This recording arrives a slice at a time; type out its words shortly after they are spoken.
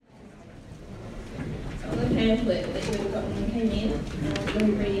pamphlet that you would have gotten when you came in. We'll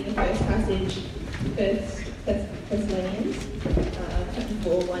be reading the first passage, First Thessalonians, chapter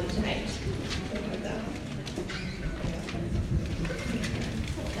 4, 1 to 8. We'll have that.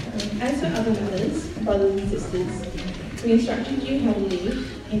 As for other matters, brothers and sisters, we instructed you how to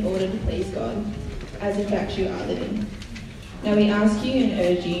live in order to please God, as in fact you are living. Now we ask you and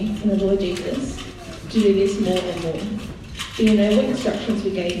urge you in the Lord Jesus to do this more and more. For you know what instructions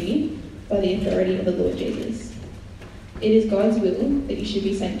we gave you by the authority of the Lord Jesus. It is God's will that you should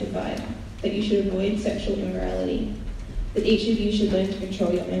be sanctified, that you should avoid sexual immorality, that each of you should learn to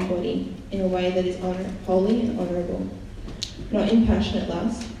control your own body in a way that is holy and honourable, not in passionate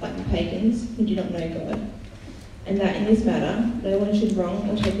lust like the pagans who do not know God, and that in this matter no one should wrong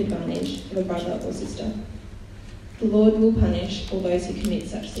or take advantage of a brother or sister. The Lord will punish all those who commit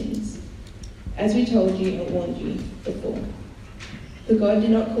such sins, as we told you and warned you before. For God did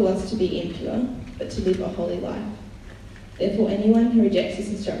not call us to be impure, but to live a holy life. Therefore anyone who rejects this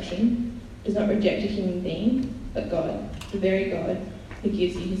instruction does not reject a human being, but God, the very God who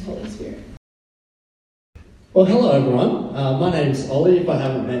gives you his Holy Spirit. Well, hello everyone. My name's Oli, if I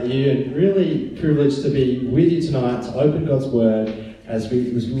haven't met you, and really privileged to be with you tonight to open God's Word as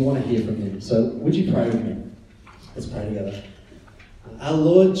we want to hear from Him. So would you pray with me? Let's pray together. Our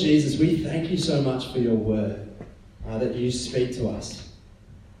Lord Jesus, we thank you so much for your Word, that you speak to us.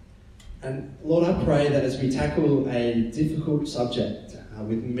 And Lord, I pray that as we tackle a difficult subject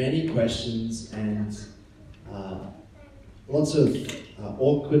with many questions and lots of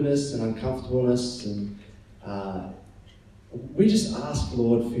awkwardness and uncomfortableness, and we just ask,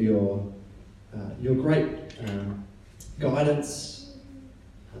 Lord, for your great guidance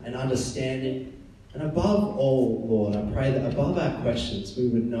and understanding. And above all, Lord, I pray that above our questions we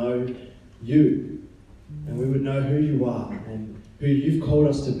would know you, and we would know who you are and who you've called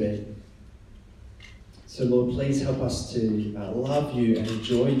us to be. So Lord, please help us to love you and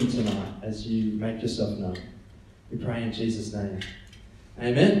enjoy you tonight as you make yourself known. We pray in Jesus' name.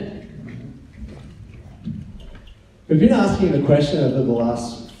 Amen. We've been asking the question over the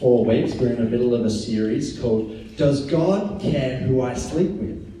last 4 weeks. We're in the middle of a series called, Does God Care Who I Sleep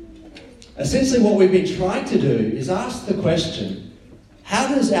With? Essentially what we've been trying to do is ask the question, how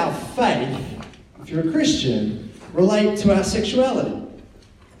does our faith, if you're a Christian, relate to our sexuality?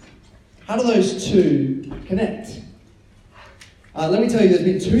 How do those two connect? Let me tell you, there's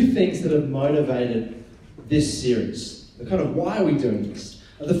been 2 things that have motivated this series. The kind of why are we doing this?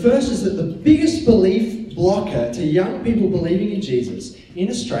 The first is that the biggest belief blocker to young people believing in Jesus in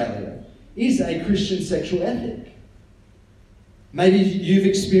Australia is a Christian sexual ethic. Maybe you've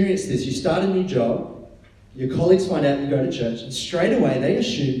experienced this. You start a new job, your colleagues find out you go to church, and straight away they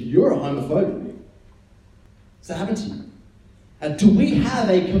assume you're a homophobe. Does that happen to you? Do we have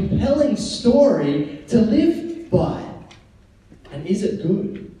a compelling story to live by? And is it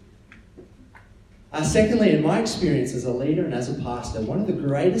good? Secondly, in my experience as a leader and as a pastor, one of the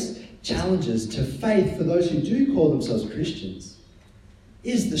greatest challenges to faith for those who do call themselves Christians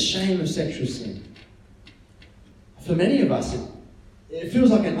is the shame of sexual sin. For many of us, it feels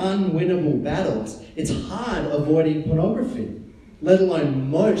like an unwinnable battle. It's hard avoiding pornography, let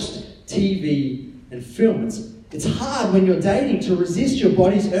alone most TV and film. It's hard when you're dating to resist your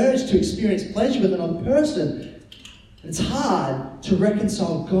body's urge to experience pleasure with another person. It's hard to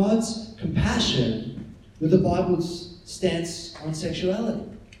reconcile God's compassion with the Bible's stance on sexuality.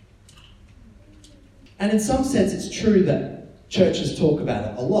 And in some sense, it's true that churches talk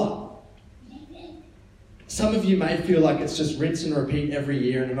about it a lot. Some of you may feel like it's just rinse and repeat every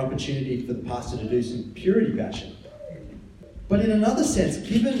year and an opportunity for the pastor to do some purity bashing. But in another sense,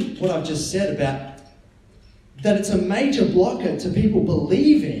 given what I've just said about that it's a major blocker to people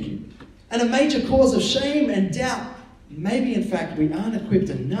believing and a major cause of shame and doubt, maybe in fact we aren't equipped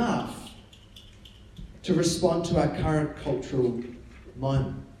enough to respond to our current cultural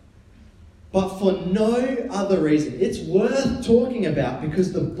moment. But for no other reason. It's worth talking about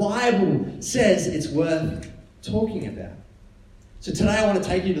because the Bible says it's worth talking about. So today I want to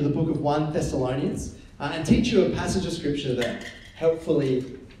take you to the book of 1 Thessalonians and teach you a passage of scripture that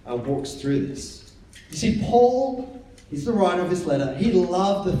helpfully walks through this. You see, Paul, he's the writer of this letter. He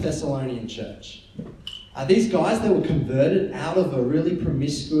loved the Thessalonian church. These guys, they were converted out of a really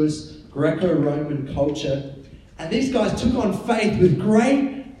promiscuous Greco-Roman culture. And these guys took on faith with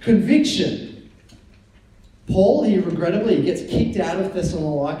great conviction. Paul, he regrettably gets kicked out of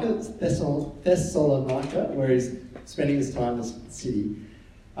Thessalonica, where he's spending his time in this city,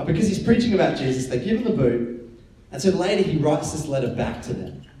 because he's preaching about Jesus. They give him the boot, and so later he writes this letter back to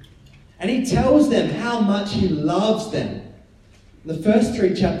them. And he tells them how much he loves them. The first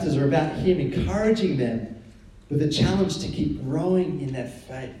 3 chapters are about him encouraging them with a challenge to keep growing in their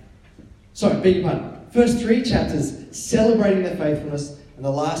faith. Sorry, beg your pardon. First 3 chapters celebrating their faithfulness, and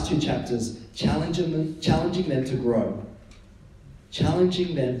the last 2 chapters challenging them to grow.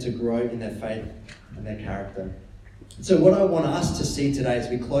 Challenging them to grow in their faith and their character. So what I want us to see today as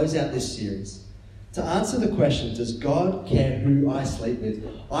we close out this series, to answer the question, does God care who I sleep with?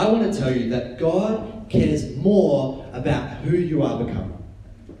 I want to tell you that God cares more about who you are becoming.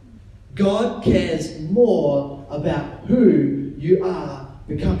 God cares more about who you are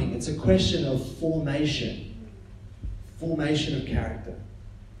becoming. It's a question of formation of character.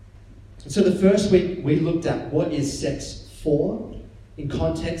 And so the first week we looked at what is sex for in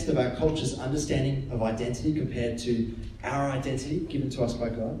context of our culture's understanding of identity compared to our identity given to us by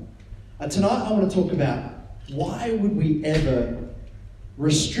God. And tonight I want to talk about why would we ever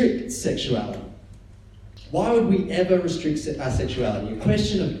restrict sexuality? Why would we ever restrict our sexuality? A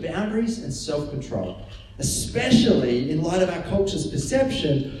question of boundaries and self-control, especially in light of our culture's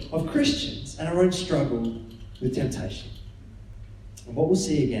perception of Christians and our own struggle with temptation. And what we'll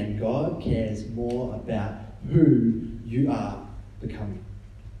see again, God cares more about who you are becoming.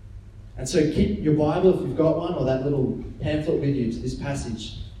 And so keep your Bible, if you've got one, or that little pamphlet with you to this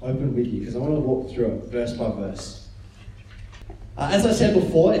passage open with you, because I want to walk through it verse by verse. As I said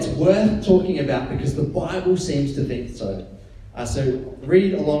before, it's worth talking about because the Bible seems to think so. So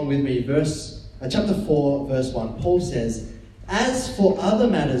read along with me, chapter 4, verse 1. Paul says, "As for other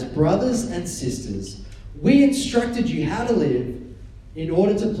matters, brothers and sisters, we instructed you how to live in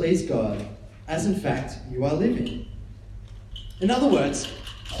order to please God, as in fact you are living." In other words,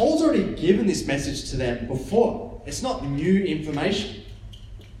 Paul's already given this message to them before. It's not new information.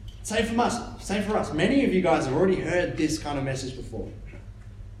 Same for us. Many of you guys have already heard this kind of message before.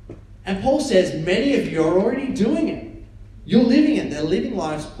 And Paul says many of you are already doing it. You're living it. They're living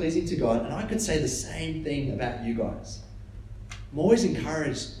lives pleasing to God. And I could say the same thing about you guys. I'm always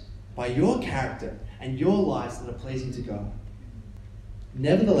encouraged by your character and your lives that are pleasing to God.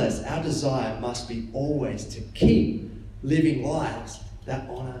 Nevertheless, our desire must be always to keep living lives that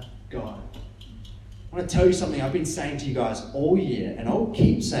honour God. I want to tell you something I've been saying to you guys all year, and I'll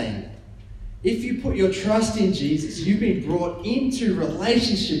keep saying it. If you put your trust in Jesus, you've been brought into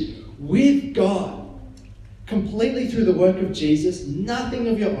relationship with God completely through the work of Jesus, nothing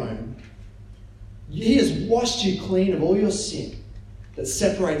of your own. He has washed you clean of all your sin that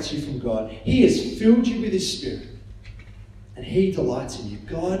separates you from God. He has filled you with His Spirit, and He delights in you.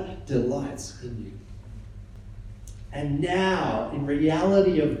 God delights in you. And now, in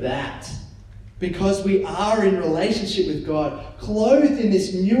reality of that, because we are in relationship with God, clothed in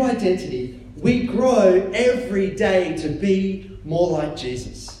this new identity, we grow every day to be more like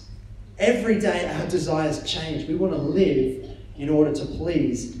Jesus. Every day our desires change. We want to live in order to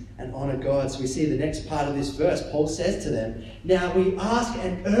please and honour God. So we see the next part of this verse. Paul says to them, "Now we ask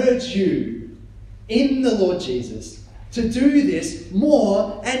and urge you in the Lord Jesus to do this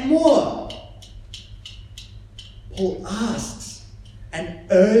more and more." Paul asks and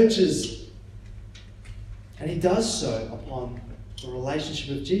urges, and he does so upon the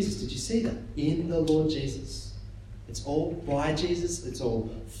relationship of Jesus. Did you see that? In the Lord Jesus. It's all by Jesus, it's all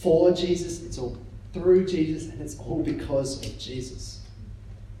for Jesus, it's all through Jesus, and it's all because of Jesus.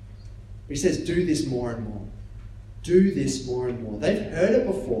 He says, do this more and more. Do this more and more. They've heard it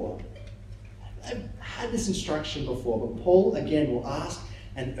before. They've had this instruction before, but Paul again will ask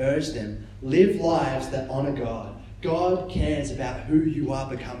and urge them, live lives that honour God. God cares about who you are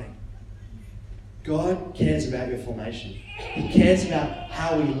becoming. God cares about your formation. He cares about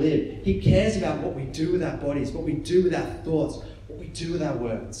how we live. He cares about what we do with our bodies, what we do with our thoughts, what we do with our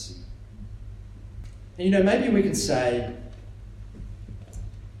words. And maybe we can say,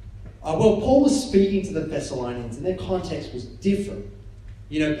 well, Paul was speaking to the Thessalonians and their context was different.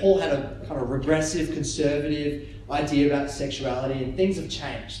 Paul had a kind of regressive, conservative idea about sexuality, and things have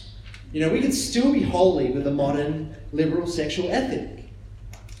changed. We can still be holy with a modern liberal sexual ethic.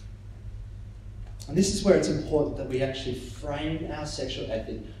 And this is where it's important that we actually frame our sexual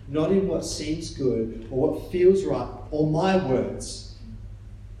ethic, not in what seems good or what feels right or my words,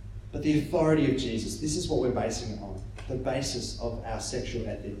 but the authority of Jesus. This is what we're basing it on, the basis of our sexual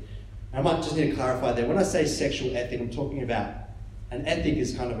ethic. I might just need to clarify there. When I say sexual ethic, I'm talking about an ethic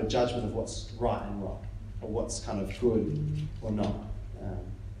is kind of a judgment of what's right and wrong, or what's kind of good or not.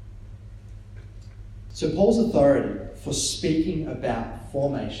 So Paul's authority for speaking about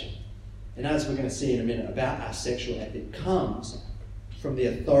formation, and as we're going to see in a minute, about our sexual ethic, comes from the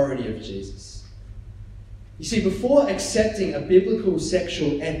authority of Jesus. You see, before accepting a biblical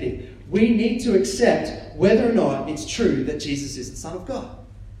sexual ethic, we need to accept whether or not it's true that Jesus is the Son of God.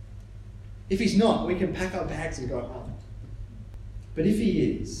 If he's not, we can pack our bags and go home. But if he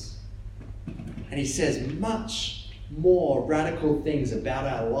is, and he says much more radical things about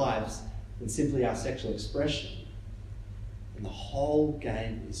our lives than simply our sexual expression, then the whole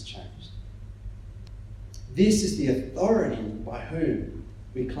game is changed. This is the authority by whom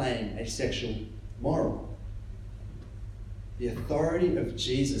we claim a sexual moral. The authority of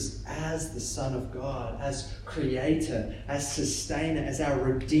Jesus as the Son of God, as Creator, as Sustainer, as our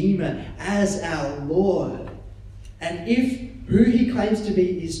Redeemer, as our Lord. And if who he claims to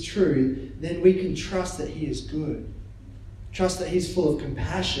be is true, then we can trust that he is good. Trust that he's full of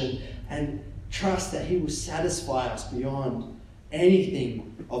compassion, and trust that he will satisfy us beyond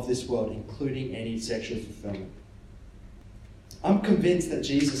anything of this world, including any sexual fulfillment. I'm convinced that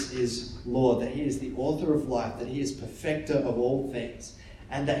Jesus is Lord, that he is the author of life, that he is perfecter of all things,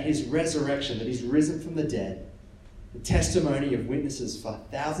 and that his resurrection, that he's risen from the dead, the testimony of witnesses for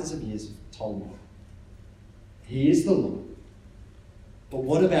thousands of years have told me. He is the Lord. But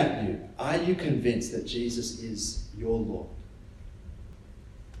what about you? Are you convinced that Jesus is your Lord?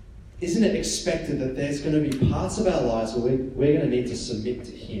 Isn't it expected that there's going to be parts of our lives where we're going to need to submit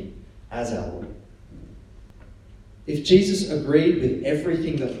to him as our Lord? If Jesus agreed with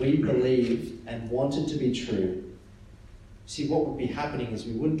everything that we believe and wanted to be true, see, what would be happening is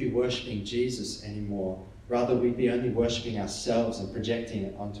we wouldn't be worshipping Jesus anymore. Rather, we'd be only worshipping ourselves and projecting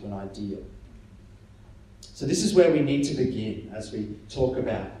it onto an ideal. So this is where we need to begin as we talk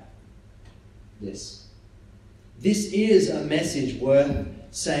about this. This is a message worth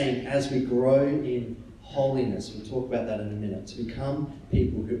saying as we grow in holiness. We'll talk about that in a minute. To become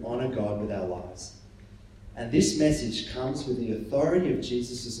people who honour God with our lives. And this message comes with the authority of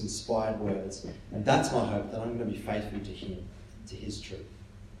Jesus' inspired words. And that's my hope, that I'm going to be faithful to him, to his truth.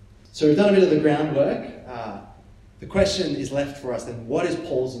 So we've done a bit of the groundwork. The question is left for us then, what is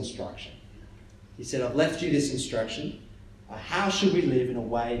Paul's instruction? He said, I've left you this instruction. How should we live in a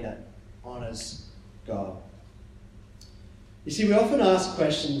way that honours God? You see, we often ask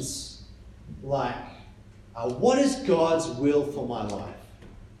questions like, what is God's will for my life?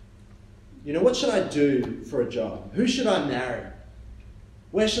 You know, what should I do for a job? Who should I marry?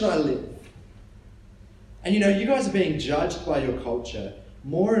 Where should I live? And you know, you guys are being judged by your culture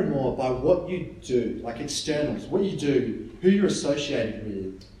more and more by what you do, like externals, what you do, who you're associated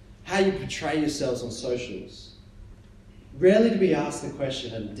with, how you portray yourselves on socials. Rarely do we ask the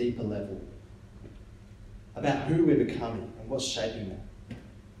question at a deeper level about who we're becoming and what's shaping that.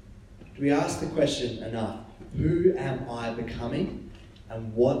 Do we ask the question enough, who am I becoming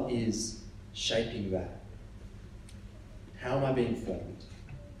and what is shaping that? How am I being formed?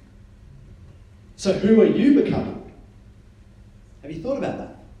 So who are you becoming? Have you thought about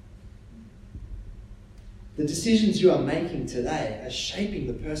that? The decisions you are making today are shaping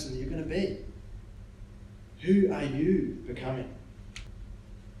the person that you're going to be. Who are you becoming?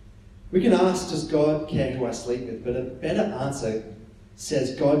 We can ask, does God care who I sleep with? But a better answer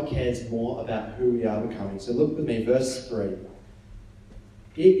says God cares more about who we are becoming. So look with me, verse 3.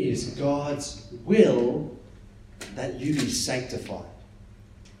 It is God's will that you be sanctified.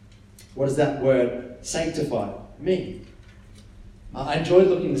 What does that word sanctified mean? I enjoyed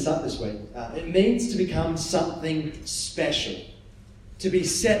looking this up this week. It means to become something special, to be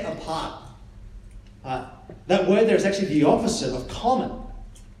set apart. That word there is actually the opposite of common.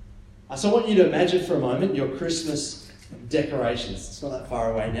 So I want you to imagine for a moment your Christmas decorations. It's not that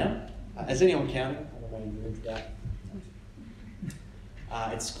far away now. Is anyone counting? I don't know if you're into that.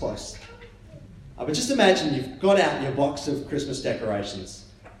 It's close. But just imagine you've got out your box of Christmas decorations.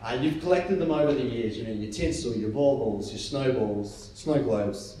 You've collected them over the years, you know, your tinsel, your baubles, your snowballs, snow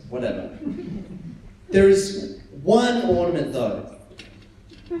globes, whatever. There is one ornament though.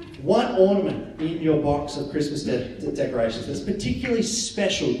 One ornament in your box of Christmas decorations that's particularly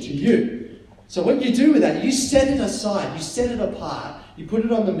special to you. So what you do with that, you set it aside, you set it apart, you put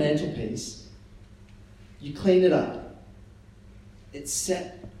it on the mantelpiece, you clean it up. It's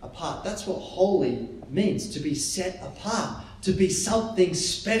set apart. That's what holy means, to be set apart, to be something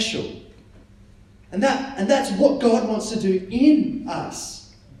special. And that's what God wants to do in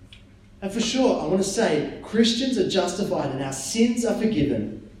us. And for sure, I want to say, Christians are justified and our sins are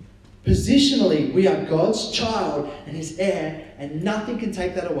forgiven. Positionally, we are God's child and his heir, and nothing can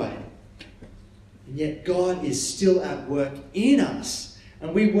take that away. And yet God is still at work in us,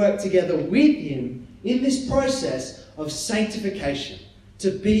 and we work together with him in this process of sanctification,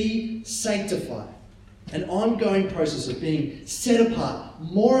 to be sanctified. An ongoing process of being set apart,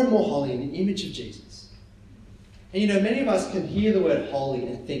 more and more holy in the image of Jesus. And you know, many of us can hear the word holy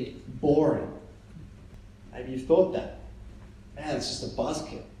and think boring. Maybe you've thought that. Man, it's just a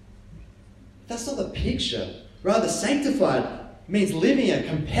buzzkill. That's not the picture. Rather, sanctified means living a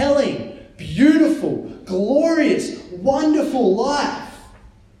compelling, beautiful, glorious, wonderful life.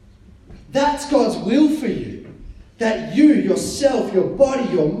 That's God's will for you. That you, yourself, your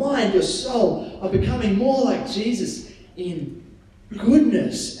body, your mind, your soul are becoming more like Jesus in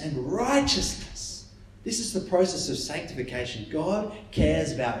goodness and righteousness. This is the process of sanctification. God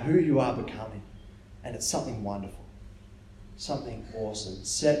cares about who you are becoming. And it's something wonderful. Something awesome.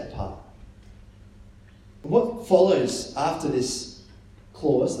 Set apart. What follows after this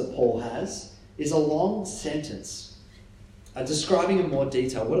clause that Paul has is a long sentence describing in more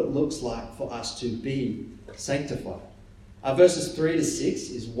detail what it looks like for us to be sanctified. Verses 3 to 6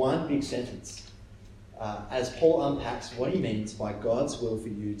 is one big sentence as Paul unpacks what he means by God's will for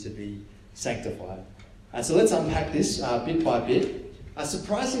you to be sanctified. So let's unpack this bit by bit.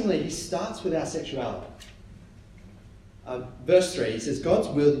 Surprisingly, he starts with our sexuality. Verse 3, he says, God's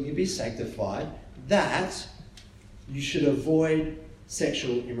will that you be sanctified, that you should avoid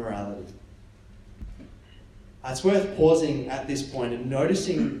sexual immorality. It's worth pausing at this point and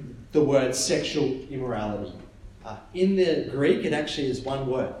noticing the word sexual immorality. In the Greek, it actually is one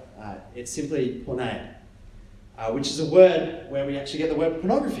word. It's simply porneia, which is a word where we actually get the word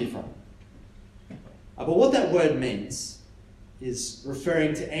pornography from. But what that word means is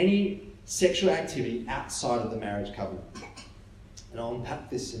referring to any sexual activity outside of the marriage covenant. And I'll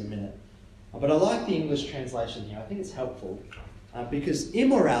unpack this in a minute. But I like the English translation here. I think it's helpful because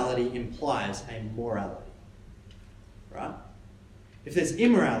immorality implies a morality. Right? If there's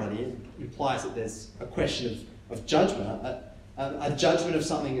immorality, it implies that there's a question of judgment, a judgment of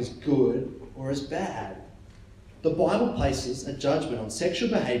something as good or as bad. The Bible places a judgment on sexual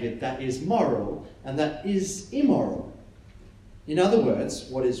behaviour that is moral and that is immoral. In other words,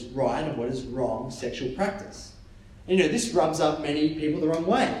 what is right and what is wrong sexual practice. And, this rubs up many people the wrong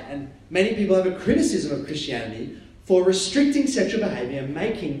way, and many people have a criticism of Christianity for restricting sexual behaviour and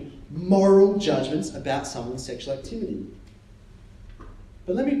making moral judgments about someone's sexual activity.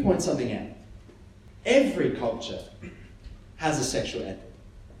 But let me point something out. Every culture has a sexual ethic.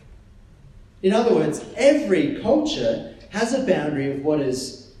 In other words, every culture has a boundary of what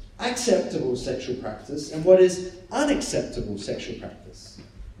is acceptable sexual practice and what is unacceptable sexual practice.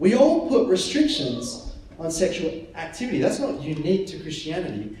 We all put restrictions on sexual activity. That's not unique to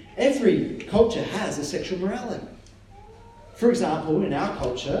Christianity. Every culture has a sexual morality. For example, in our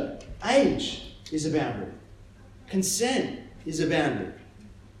culture, age is a boundary. Consent is a boundary.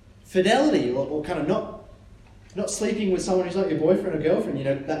 Fidelity, or kind of not sleeping with someone who's not your boyfriend or girlfriend,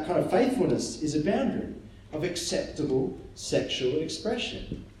 that kind of faithfulness is a boundary of acceptable sexual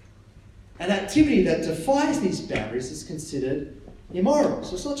expression. An activity that defies these boundaries is considered immoral.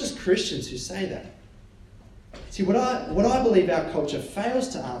 So it's not just Christians who say that. See, what I believe our culture fails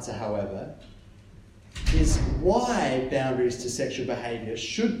to answer, however, is why boundaries to sexual behaviour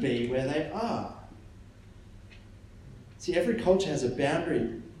should be where they are. See, every culture has a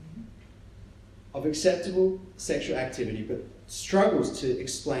boundary of acceptable sexual activity, but struggles to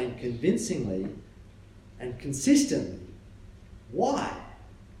explain convincingly and consistently why.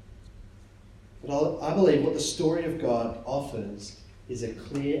 But I believe what the story of God offers is a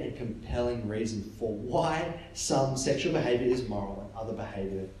clear and compelling reason for why some sexual behaviour is moral and other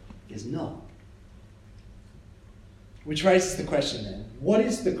behaviour is not. Which raises the question then, what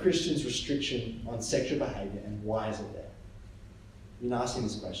is the Christian's restriction on sexual behaviour and why is it there? You've been asking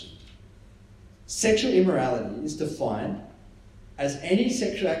this question. Sexual immorality is defined as any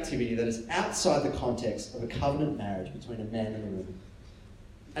sexual activity that is outside the context of a covenant marriage between a man and a woman.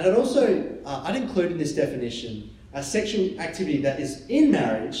 And it also, I'd include in this definition a sexual activity that is in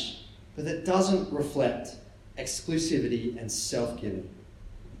marriage, but that doesn't reflect exclusivity and self-giving.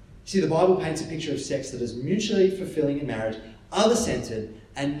 See, the Bible paints a picture of sex that is mutually fulfilling in marriage, other-centered,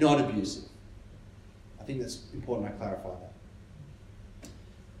 and not abusive. I think that's important I clarify that.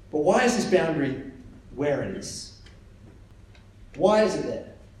 But why is this boundary where it is? Why is it there?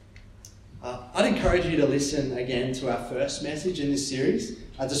 I'd encourage you to listen again to our first message in this series,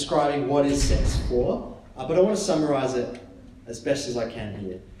 describing what is sex for, but I want to summarise it as best as I can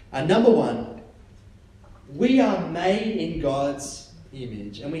here. Number one, we are made in God's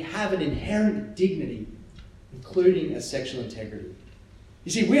image, and we have an inherent dignity, including a sexual integrity.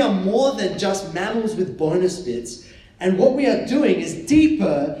 You see, we are more than just mammals with bonus bits, and what we are doing is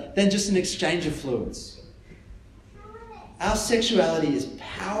deeper than just an exchange of fluids. Our sexuality is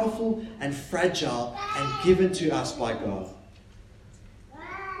powerful and fragile and given to us by God.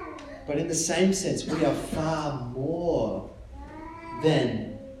 But in the same sense, we are far more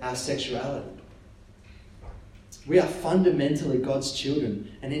than our sexuality. We are fundamentally God's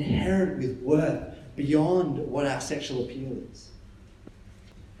children and inherent with worth beyond what our sexual appeal is.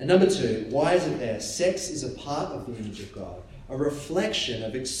 And number two, why is it there? Sex is a part of the image of God, a reflection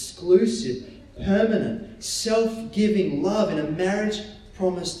of exclusive, permanent, self-giving love in a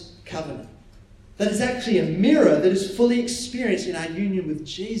marriage-promised covenant. That is actually a mirror that is fully experienced in our union with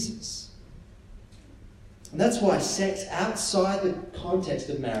Jesus. And that's why sex outside the context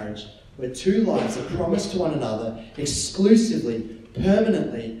of marriage, where two lives are promised to one another exclusively,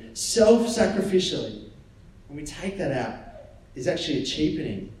 permanently, self-sacrificially, when we take that out, is actually a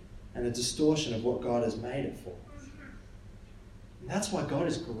cheapening and a distortion of what God has made it for. And that's why God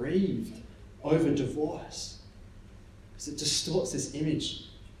is grieved over divorce, because it distorts this image.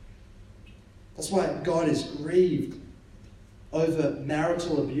 That's why God is grieved over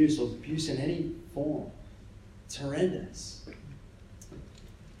marital abuse or abuse in any form. It's horrendous.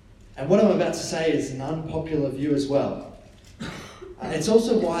 And what I'm about to say is an unpopular view as well. It's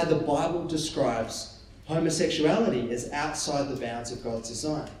also why the Bible describes homosexuality as outside the bounds of God's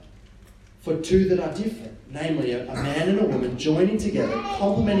design. For two that are different, namely a man and a woman joining together,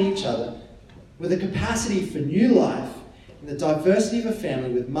 complementing each other, with a capacity for new life in the diversity of a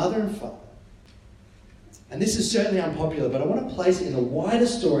family with mother and father. And this is certainly unpopular, but I want to place it in the wider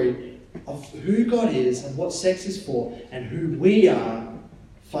story of who God is and what sex is for and who we are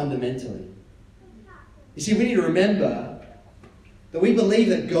fundamentally. You see, we need to remember that we believe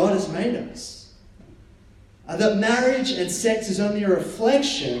that God has made us. That marriage and sex is only a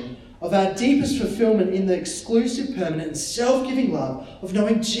reflection of our deepest fulfillment in the exclusive, permanent, and self-giving love of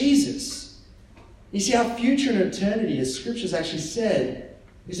knowing Jesus. You see, our future in eternity, as Scripture's actually said,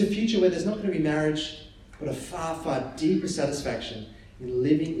 is a future where there's not going to be marriage, but a far, far deeper satisfaction in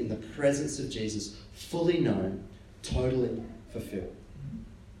living in the presence of Jesus, fully known, totally fulfilled.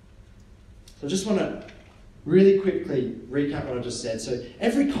 So I just want to really quickly recap what I just said. So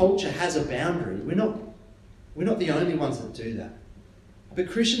every culture has a boundary. We're not the only ones that do that. But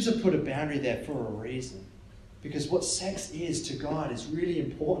Christians have put a boundary there for a reason. Because what sex is to God is really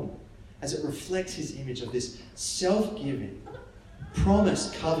important, as it reflects his image of this self-giving,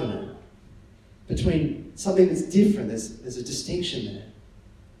 promised covenant between something that's different. There's a distinction there.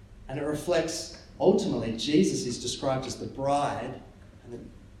 And it reflects, ultimately, Jesus is described as the bride.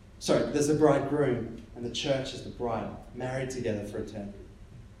 There's the bridegroom, and the church is the bride, married together for eternity.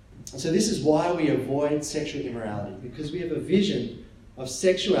 And so this is why we avoid sexual immorality, because we have a vision of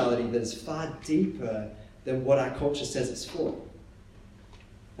sexuality that is far deeper than what our culture says it's for.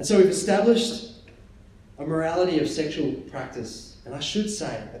 And so we've established a morality of sexual practice, and I should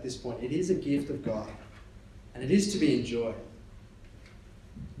say at this point, it is a gift of God, and it is to be enjoyed.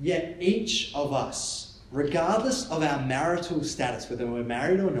 Yet each of us, regardless of our marital status, whether we're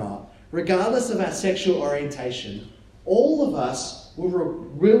married or not, regardless of our sexual orientation, all of us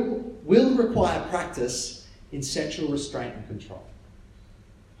will require practice in sexual restraint and control.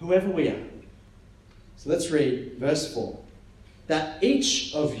 Whoever we are. So let's read verse 4. That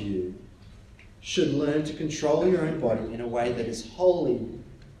each of you should learn to control your own body in a way that is holy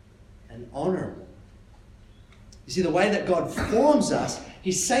and honourable. You see, the way that God forms us,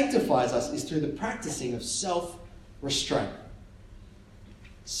 he sanctifies us, is through the practicing of self-restraint.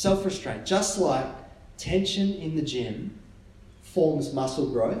 Self-restraint. Just like tension in the gym forms muscle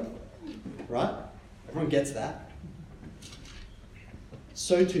growth, right? Everyone gets that.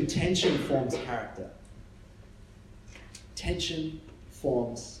 So too, tension forms character. Tension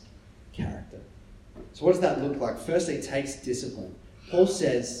forms character. So what does that look like? Firstly, it takes discipline. Paul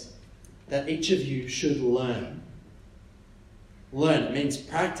says that each of you should learn. Learn, it means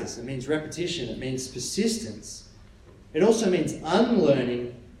practice, it means repetition, it means persistence. It also means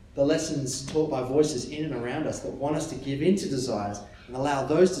unlearning the lessons taught by voices in and around us that want us to give in to desires and allow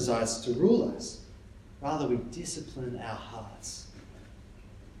those desires to rule us. Rather, we discipline our hearts.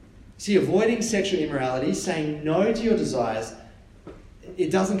 See, avoiding sexual immorality, saying no to your desires,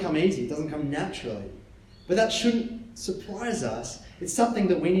 it doesn't come easy, it doesn't come naturally. But that shouldn't surprise us. It's something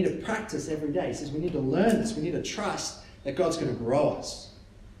that we need to practice every day. He says we need to learn this, we need to trust that God's going to grow us.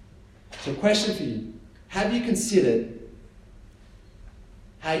 So a question for you. Have you considered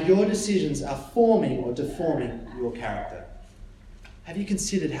how your decisions are forming or deforming your character? Have you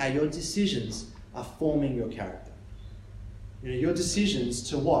considered how your decisions are forming your character? You know, your decisions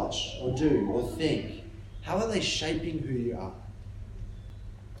to watch or do or think, how are they shaping who you are?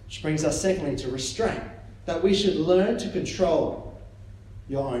 Which brings us secondly to restraint, that we should learn to control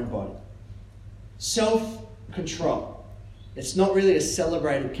your own body. Self-control. It's not really a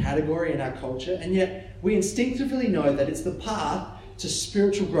celebrated category in our culture, and yet we instinctively know that it's the path to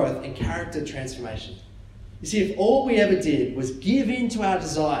spiritual growth and character transformation. You see, if all we ever did was give in to our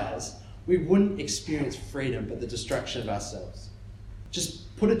desires, we wouldn't experience freedom but the destruction of ourselves.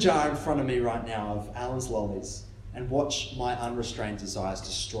 Just put a jar in front of me right now of Alan's lollies and watch my unrestrained desires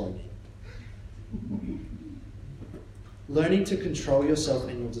destroy me. Learning to control yourself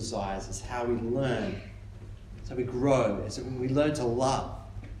and your desires is how we learn. So we grow. So we learn to love.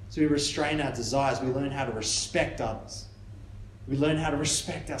 So we restrain our desires. We learn how to respect others. We learn how to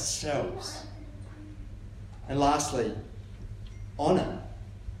respect ourselves. And lastly, honour.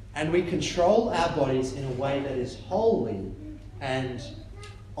 And we control our bodies in a way that is holy and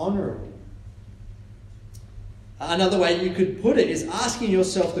honourable. Another way you could put it is asking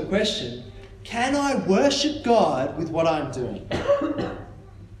yourself the question, can I worship God with what I'm doing?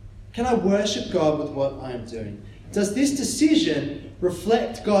 Can I worship God with what I am doing? Does this decision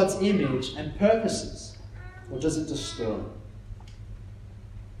reflect God's image and purposes? Or does it distort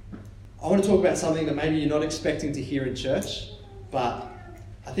it? I want to talk about something that maybe you're not expecting to hear in church, but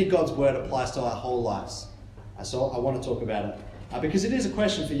I think God's word applies to our whole lives. So I want to talk about it because it is a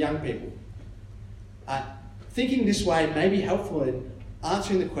question for young people. Thinking this way may be helpful in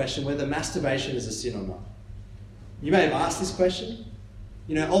answering the question whether masturbation is a sin or not. You may have asked this question.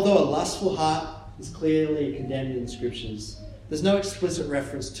 Although a lustful heart is clearly condemned in the scriptures, there's no explicit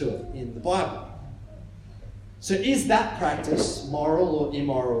reference to it in the Bible. So is that practice moral or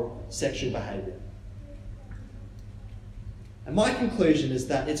immoral sexual behaviour? And my conclusion is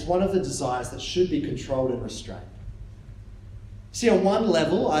that it's one of the desires that should be controlled and restrained. See, on one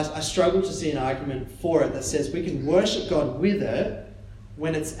level, I struggle to see an argument for it that says we can worship God with it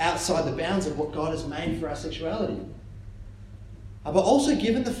when it's outside the bounds of what God has made for our sexuality. But also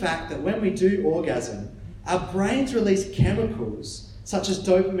given the fact that when we do orgasm, our brains release chemicals such as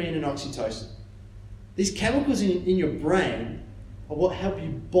dopamine and oxytocin. These chemicals in your brain are what help you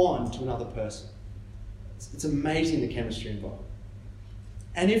bond to another person. It's amazing the chemistry involved.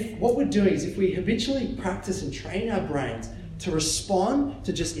 And if what we're doing is if we habitually practice and train our brains to respond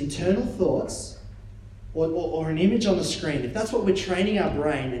to just internal thoughts or an image on the screen, if that's what we're training our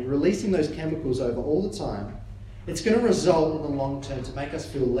brain and releasing those chemicals over all the time, it's going to result in the long term to make us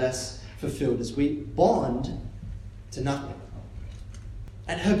feel less fulfilled as we bond to nothing.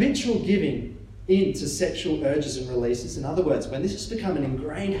 And habitual giving in to sexual urges and releases, in other words, when this has become an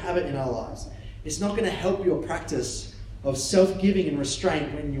ingrained habit in our lives, it's not going to help your practice of self-giving and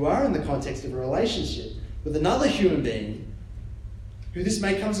restraint when you are in the context of a relationship with another human being who, this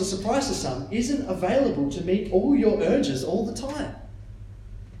may come as a surprise to some, isn't available to meet all your urges all the time.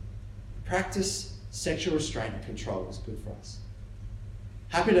 Practice sexual restraint and control is good for us.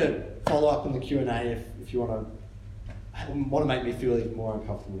 Happy to follow up in the Q&A if you want to make me feel even more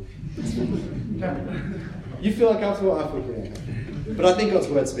uncomfortable. You feel uncomfortable? I feel pretty uncomfortable. But I think God's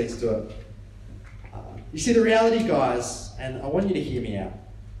word speaks to it. You see, the reality, guys, and I want you to hear me out,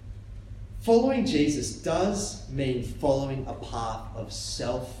 following Jesus does mean following a path of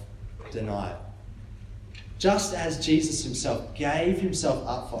self-denial. Just as Jesus himself gave himself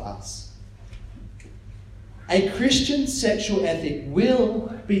up for us. A Christian sexual ethic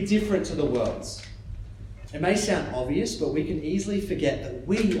will be different to the world's. It may sound obvious, but we can easily forget that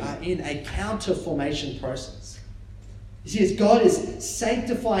we are in a counter-formation process. You see, as God is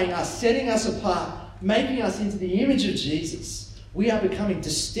sanctifying us, setting us apart, making us into the image of Jesus, we are becoming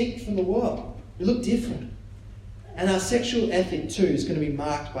distinct from the world. We look different. And our sexual ethic too is going to be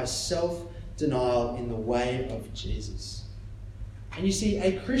marked by self-denial in the way of Jesus. And you see,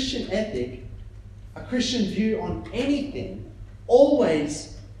 a Christian ethic, a Christian view on anything,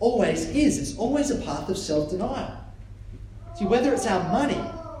 always is. It's always a path of self-denial. See, whether it's our money,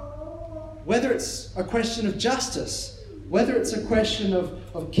 whether it's a question of justice, whether it's a question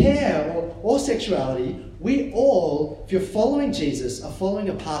of care or sexuality, we all, if you're following Jesus, are following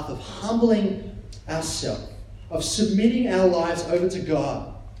a path of humbling ourselves, of submitting our lives over to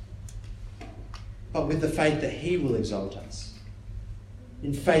God, but with the faith that he will exalt us,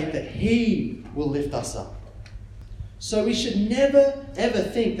 in faith that he will lift us up. So we should never, ever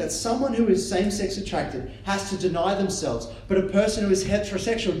think that someone who is same-sex attracted has to deny themselves, but a person who is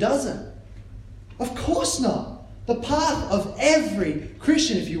heterosexual doesn't. Of course not. The path of every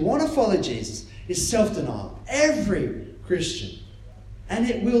Christian, if you want to follow Jesus, is self-denial. Every Christian. And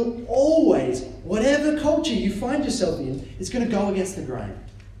it will always, whatever culture you find yourself in, it's going to go against the grain.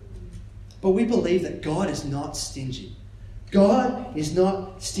 But we believe that God is not stingy. God is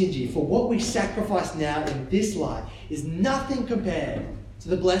not stingy. For what we sacrifice now in this life is nothing compared to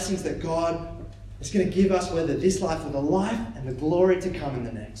the blessings that God is going to give us, whether this life or the life and the glory to come in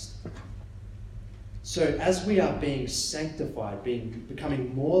the next. So as we are being sanctified,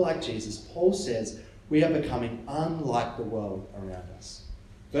 becoming more like Jesus, Paul says, we are becoming unlike the world around us.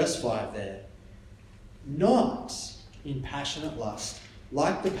 Verse 5 there. Not in passionate lust,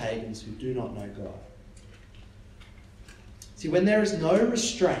 like the pagans who do not know God. See, when there is no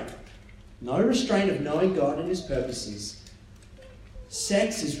restraint of knowing God and his purposes,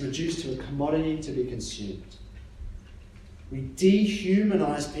 sex is reduced to a commodity to be consumed. We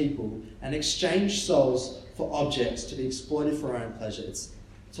dehumanize people and exchange souls for objects to be exploited for our own pleasure. It's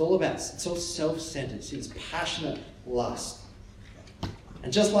all self-centered. See, it's passionate lust.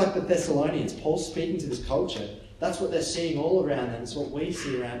 And just like the Thessalonians, Paul's speaking to this culture. That's what they're seeing all around them. It's what we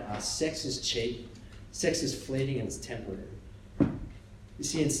see around us. Sex is cheap. Sex is fleeting and it's temporary. You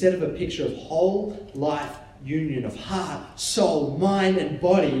see, instead of a picture of whole life union of heart, soul, mind, and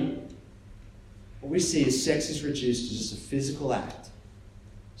body, what we see is sex is reduced to just a physical act.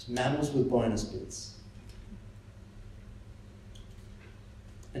 It's mammals with bonus bits.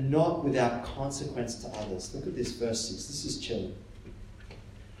 And not without consequence to others. Look at this, verse 6. This is chilling.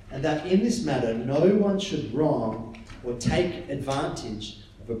 And that in this matter no one should wrong or take advantage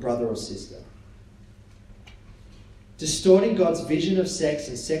of a brother or sister. Distorting God's vision of sex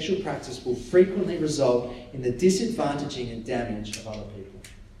and sexual practice will frequently result in the disadvantaging and damage of other people.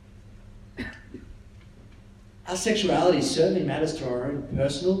 Our sexuality certainly matters to our own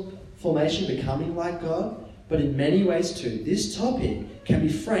personal formation, becoming like God, but in many ways too, this topic can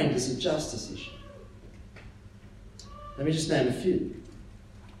be framed as a justice issue. Let me just name a few.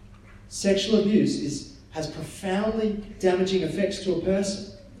 Sexual abuse has profoundly damaging effects to a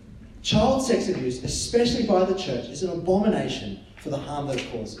person. Child sex abuse, especially by the church, is an abomination for the harm that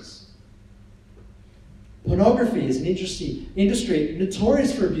it causes. Pornography is an industry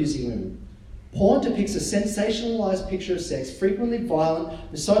notorious for abusing women. Porn depicts a sensationalized picture of sex, frequently violent,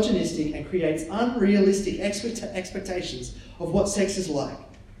 misogynistic, and creates unrealistic expectations of what sex is like.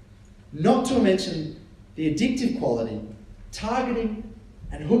 Not to mention the addictive quality, targeting,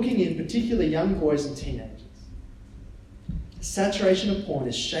 and hooking in particularly young boys and teenagers. The saturation of porn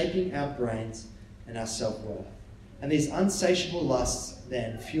is shaping our brains and our self-worth. And these unsatiable lusts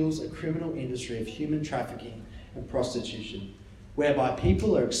then fuels a criminal industry of human trafficking and prostitution, whereby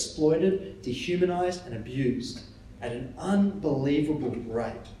people are exploited, dehumanized, and abused at an unbelievable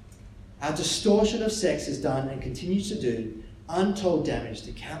rate. Our distortion of sex has done and continues to do untold damage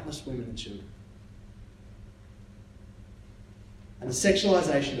to countless women and children. And the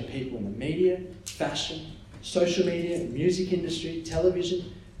sexualization of people in the media, fashion, social media, music industry,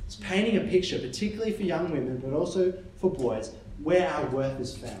 television, is painting a picture, particularly for young women, but also for boys, where our worth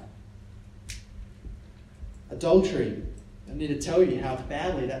is found. Adultery, I need to tell you how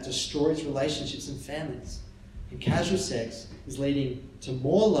badly that destroys relationships and families. And casual sex is leading to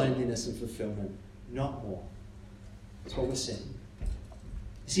more loneliness and fulfillment, not more. That's what we're seeing.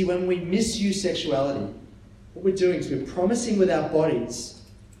 You see, when we misuse sexuality, what we're doing is we're promising with our bodies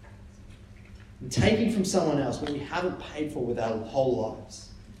and taking from someone else what we haven't paid for with our whole lives.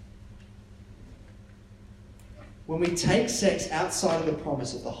 When we take sex outside of the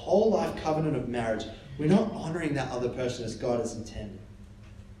promise of the whole life covenant of marriage, we're not honouring that other person as God has intended.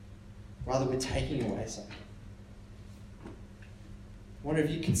 Rather, we're taking away something. I wonder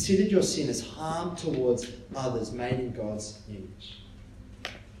if you considered your sin as harm towards others made in God's image.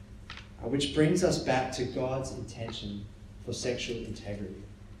 Which brings us back to God's intention for sexual integrity.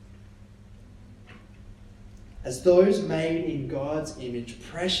 As those made in God's image,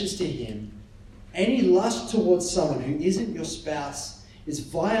 precious to Him, any lust towards someone who isn't your spouse is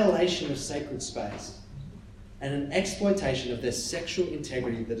violation of sacred space and an exploitation of their sexual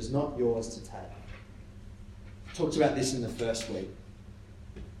integrity that is not yours to take. I talked about this in the first week.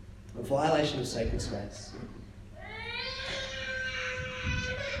 A violation of sacred space.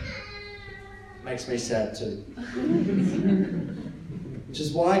 Makes me sad too. Which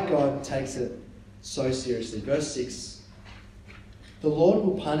is why God takes it so seriously. Verse 6. The Lord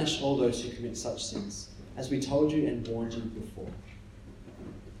will punish all those who commit such sins, as we told you and warned you before.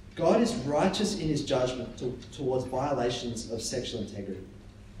 God is righteous in his judgment towards violations of sexual integrity.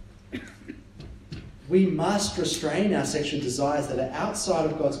 We must restrain our sexual desires that are outside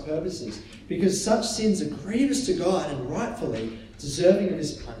of God's purposes, because such sins are grievous to God and rightfully deserving of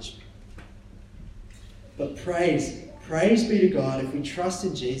his punishment. But praise be to God if we trust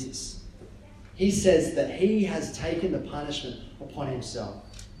in Jesus. He says that he has taken the punishment upon himself.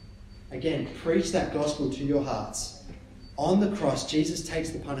 Again, preach that gospel to your hearts. On the cross, Jesus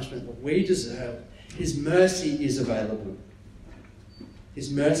takes the punishment that we deserve. His mercy is available. His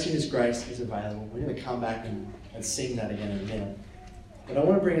mercy and his grace is available. We're going to come back and sing that again in a minute. But I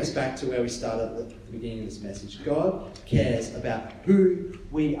want to bring us back to where we started at the beginning of this message. God cares about who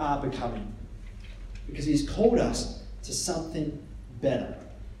we are becoming. because he's called us to something better.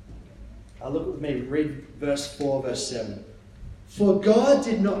 Look with me, read verse 4, verse 7. For God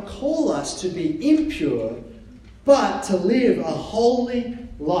did not call us to be impure, but to live a holy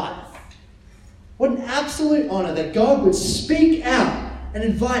life. What an absolute honour that God would speak out and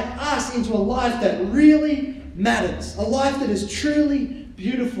invite us into a life that really matters. A life that is truly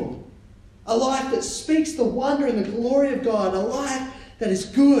beautiful. A life that speaks the wonder and the glory of God. A life that is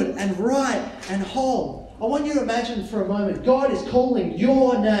good and right and whole. I want you to imagine for a moment, God is calling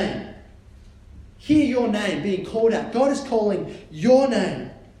your name. Hear your name being called out. God is calling your name.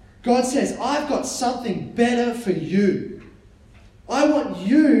 God says, I've got something better for you. I want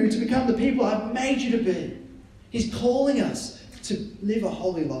you to become the people I've made you to be. He's calling us to live a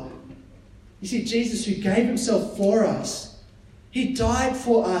holy life. You see, Jesus, who gave himself for us, he died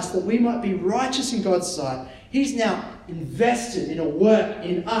for us that we might be righteous in God's sight. He's now invested in a work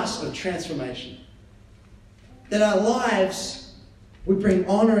in us of transformation. That our lives would bring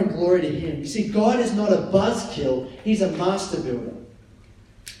honour and glory to him. You see, God is not a buzzkill, he's a master builder.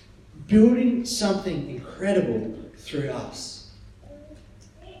 Building something incredible through us.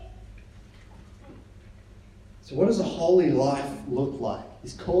 So what does a holy life look like?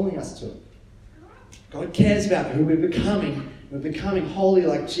 He's calling us to it. God cares about who we're becoming. We're becoming holy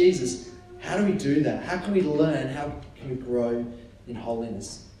like Jesus. How do we do that? How can we learn? How can we grow in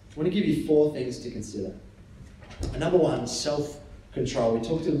holiness? I want to give you 4 things to consider. Number 1, self-control. We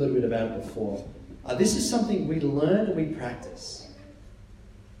talked a little bit about it before. This is something we learn and we practice.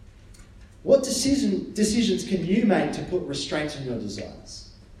 What decisions can you make to put restraints on your desires?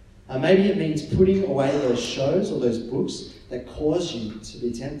 Maybe it means putting away those shows or those books that cause you to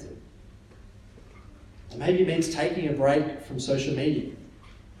be tempted. Maybe it means taking a break from social media.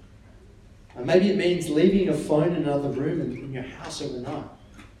 Maybe it means leaving your phone in another room in your house overnight.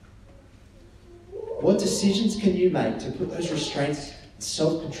 What decisions can you make to put those restraints and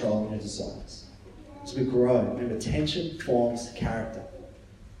self-control on your desires? As we grow, remember, tension forms character.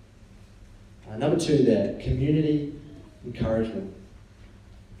 Number 2 there, community encouragement.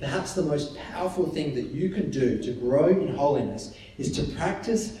 Perhaps the most powerful thing that you can do to grow in holiness is to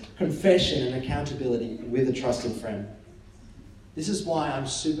practice confession and accountability with a trusted friend. This is why I'm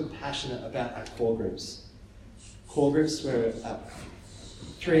super passionate about our core groups. Core groups where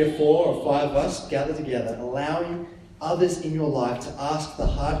 3 or 4 or 5 of us gather together, allowing others in your life to ask the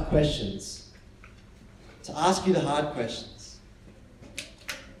hard questions. To ask you the hard questions.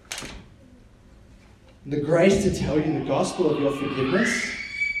 The grace to tell you the gospel of your forgiveness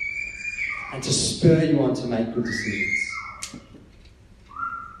and to spur you on to make good decisions.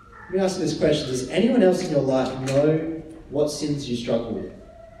 Let me ask you this question. Does anyone else in your life know what sins you struggle with?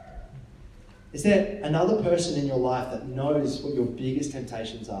 Is there another person in your life that knows what your biggest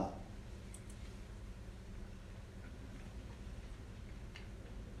temptations are?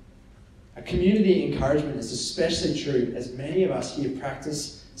 A community encouragement is especially true as many of us here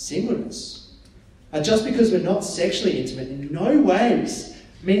practice singleness. Just because we're not sexually intimate in no ways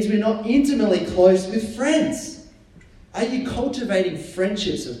means we're not intimately close with friends. Are you cultivating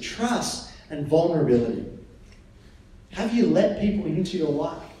friendships of trust and vulnerability? Have you let people into your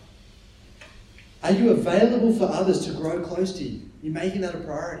life? Are you available for others to grow close to you? You're making that a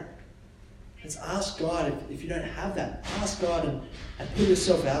priority. Let's ask God, if you don't have that, ask God and put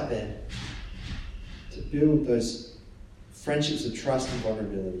yourself out there to build those friendships of trust and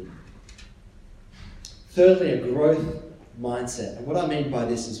vulnerability. Thirdly, a growth mindset. And what I mean by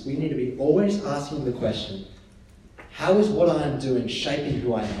this is we need to be always asking the question, how is what I am doing shaping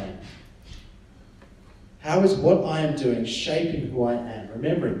who I am? How is what I am doing shaping who I am?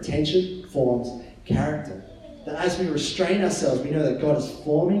 Remember, intention forms character. That as we restrain ourselves, we know that God is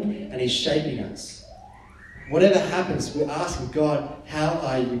forming and He's shaping us. Whatever happens, we're asking God, how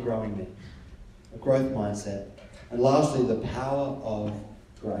are you growing me? A growth mindset. And lastly, the power of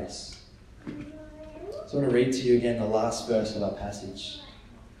grace. So I want to read to you again the last verse of our passage.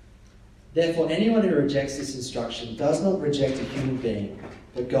 Therefore, anyone who rejects this instruction does not reject a human being,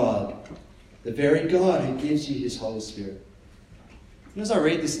 but God, the very God who gives you His Holy Spirit. And as I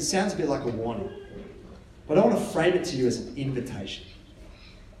read this, it sounds a bit like a warning. But I want to frame it to you as an invitation.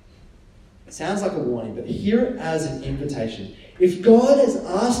 It sounds like a warning, but hear it as an invitation. If God has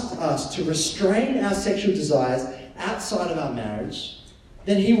asked us to restrain our sexual desires outside of our marriage,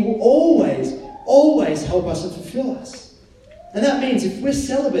 then He will always help us and fulfill us. And that means if we're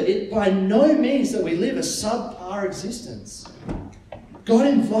celibate, it by no means that we live a subpar existence. God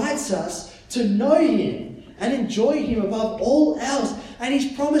invites us to know Him and enjoy Him above all else. And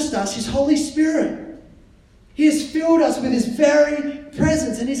He's promised us His Holy Spirit. He has filled us with His very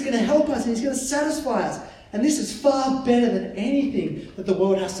presence, and He's going to help us, and He's going to satisfy us. And this is far better than anything that the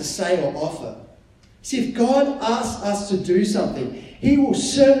world has to say or offer. See, if God asks us to do something, He will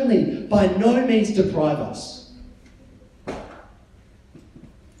certainly by no means deprive us. The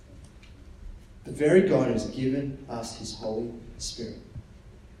very God has given us His Holy Spirit.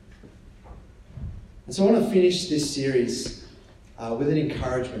 And so I want to finish this series with an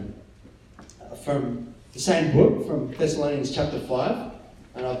encouragement from the same book, from Thessalonians chapter 5.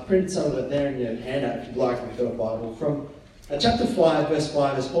 And I've printed some of it there in your handout if you'd like, if you've got a Bible. From chapter 5, verse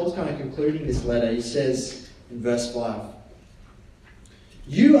 5, as Paul's kind of concluding this letter, he says in verse 5,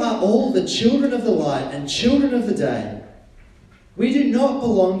 "You are all the children of the light and children of the day. We do not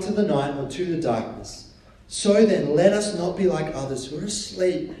belong to the night or to the darkness. So then let us not be like others who are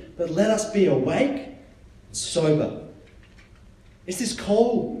asleep, but let us be awake and sober." It's this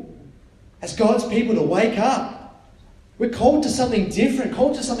call as God's people to wake up. We're called to something different,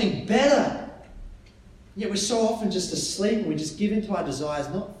 called to something better. Yet we're so often just asleep and we just give in to our desires,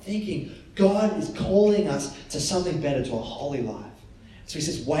 not thinking God is calling us to something better, to a holy life. So He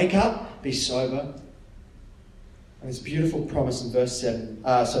says, wake up, be sober. And this beautiful promise in verse 7,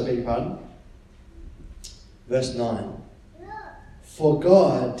 verse 9. "For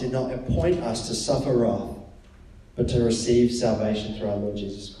God did not appoint us to suffer wrath, but to receive salvation through our Lord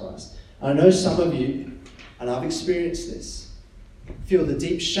Jesus Christ." I know some of you, and I've experienced this, feel the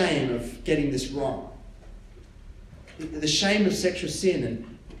deep shame of getting this wrong. The shame of sexual sin. And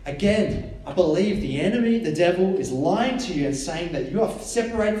again, I believe the enemy, the devil, is lying to you and saying that you are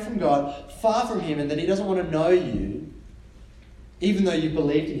separated from God, far from Him, and that He doesn't want to know you, even though you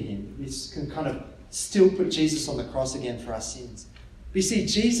believed in Him. You can kind of still put Jesus on the cross again for our sins. But you see,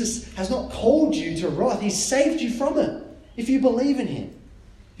 Jesus has not called you to wrath. He saved you from it if you believe in Him.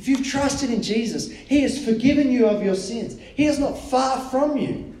 If you've trusted in Jesus, He has forgiven you of your sins. He is not far from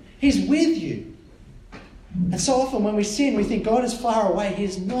you. He's with you. And so often when we sin, we think God is far away. He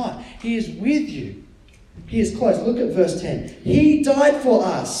is not. He is with you. He is close. Look at verse 10. "He died for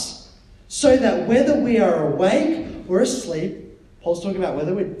us, so that whether we are awake or asleep," Paul's talking about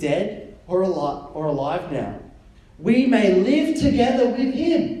whether we're dead or alive now, "we may live together with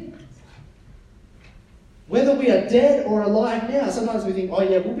Him." Whether we are dead or alive now. Sometimes we think, oh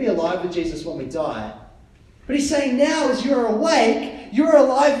yeah, we'll be alive with Jesus when we die. But He's saying now, as you're awake, you're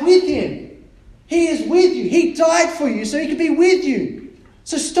alive with Him. He is with you. He died for you so He can be with you.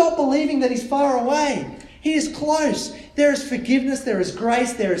 So stop believing that He's far away. He is close. There is forgiveness, there is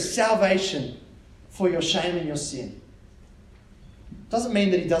grace, there is salvation for your shame and your sin. Doesn't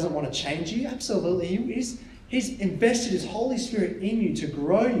mean that He doesn't want to change you. Absolutely. He's invested His Holy Spirit in you to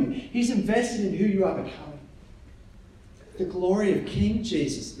grow you. He's invested in who you are becoming. The glory of King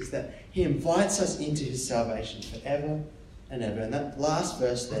Jesus is that He invites us into His salvation forever and ever. And that last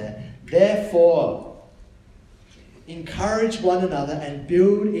verse there, "Therefore, encourage one another and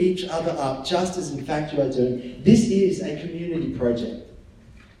build each other up, just as in fact you are doing." This is a community project.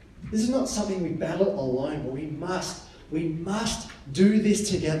 This is not something we battle alone, but we must do this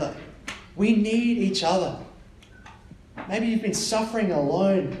together. We need each other. Maybe you've been suffering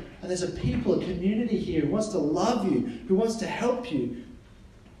alone, and there's a people, a community here who wants to love you, who wants to help you,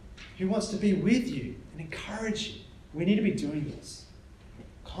 who wants to be with you and encourage you. We need to be doing this.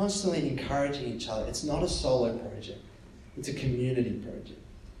 Constantly encouraging each other. It's not a solo project. It's a community project.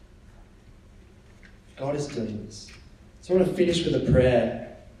 God is doing this. So I want to finish with a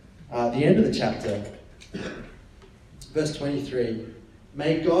prayer. At the end of the chapter, verse 23.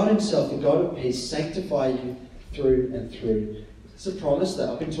 "May God Himself, the God of peace, sanctify you through and through." It's a promise that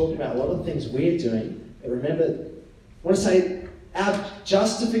I've been talking about a lot of the things we're doing. But remember, I want to say our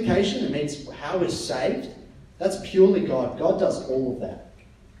justification, it means how we're saved. That's purely God. God does all of that.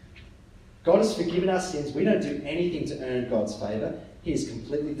 God has forgiven our sins. We don't do anything to earn God's favour. He has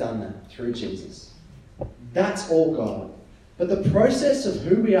completely done that through Jesus. That's all God. But the process of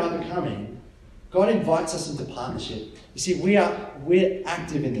who we are becoming, God invites us into partnership. You see, we're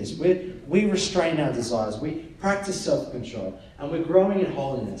active in this. We restrain our desires. We practice self-control. And we're growing in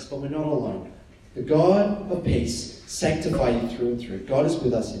holiness, but we're not alone. The God of peace sanctify you through and through. God is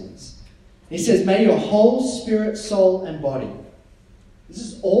with us in this. He says, "May your whole spirit, soul, and body," this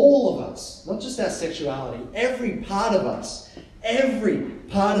is all of us, not just our sexuality, every part of us,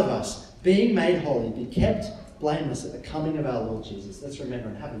 being made holy, be kept blameless at the coming of our Lord Jesus. Let's remember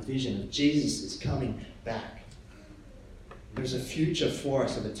and have a vision of Jesus is coming back. There's a future for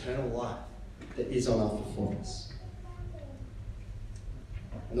us of eternal life that is on offer for us.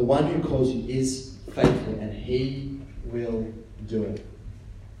 And the one who calls you is faithful, and He will do it.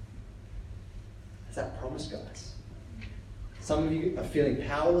 It's that promise, guys. Some of you are feeling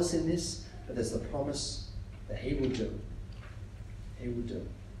powerless in this, but there's the promise that He will do. He will do.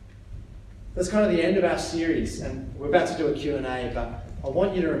 That's kind of the end of our series, and we're about to do a Q&A, but I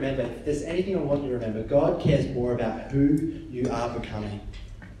want you to remember, if there's anything I want you to remember, God cares more about who you are becoming.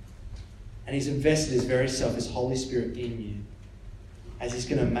 And He's invested His very self, His Holy Spirit in you, as He's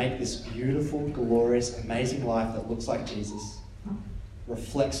going to make this beautiful, glorious, amazing life that looks like Jesus,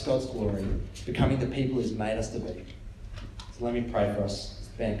 reflects God's glory, becoming the people He's made us to be. So let me pray for us. As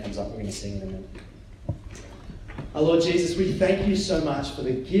the band comes up, we're going to sing in a minute. Our Lord Jesus, we thank You so much for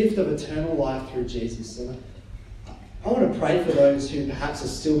the gift of eternal life through Jesus. And I want to pray for those who perhaps are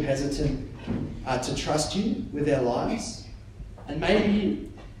still hesitant to trust You with their lives. And maybe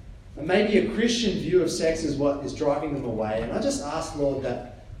a Christian view of sex is what is driving them away. And I just ask, Lord,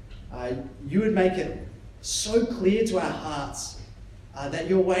 that You would make it so clear to our hearts that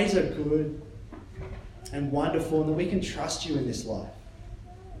Your ways are good and wonderful, and that we can trust You in this life.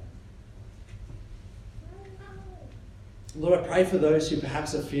 Lord, I pray for those who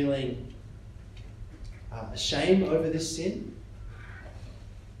perhaps are feeling shame over this sin.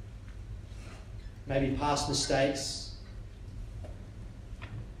 Maybe past mistakes,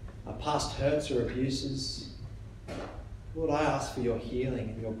 past hurts or abuses. Lord, I ask for Your healing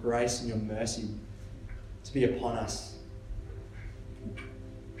and Your grace and Your mercy to be upon us.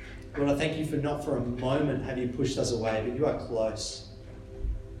 Lord, I thank You for not for a moment have You pushed us away, but You are close.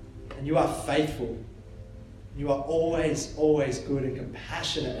 And You are faithful. You are always, always good and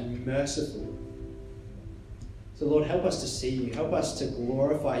compassionate and merciful. So Lord, help us to see You, help us to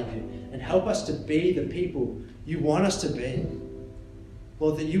glorify You, and help us to be the people You want us to be.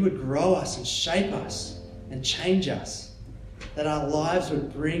 Lord, that You would grow us and shape us and change us, that our lives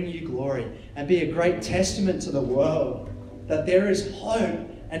would bring You glory and be a great testament to the world, that there is hope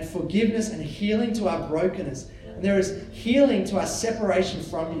and forgiveness and healing to our brokenness, and there is healing to our separation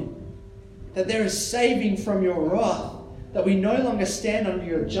from You. That there is saving from Your wrath, that we no longer stand under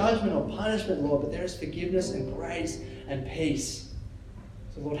Your judgment or punishment, Lord, but there is forgiveness and grace and peace.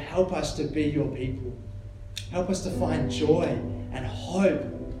 So Lord, help us to be Your people. Help us to find joy and hope.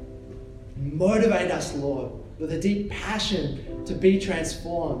 Motivate us, Lord, with a deep passion to be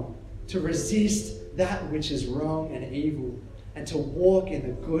transformed, to resist that which is wrong and evil, and to walk in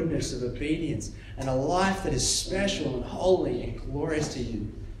the goodness of obedience and a life that is special and holy and glorious to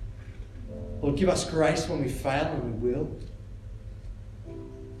You. Lord, give us grace when we fail, and we will.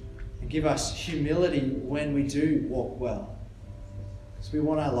 And give us humility when we do walk well. So we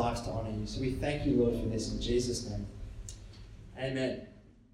want our lives to honour You. So we thank You, Lord, for this in Jesus' name. Amen.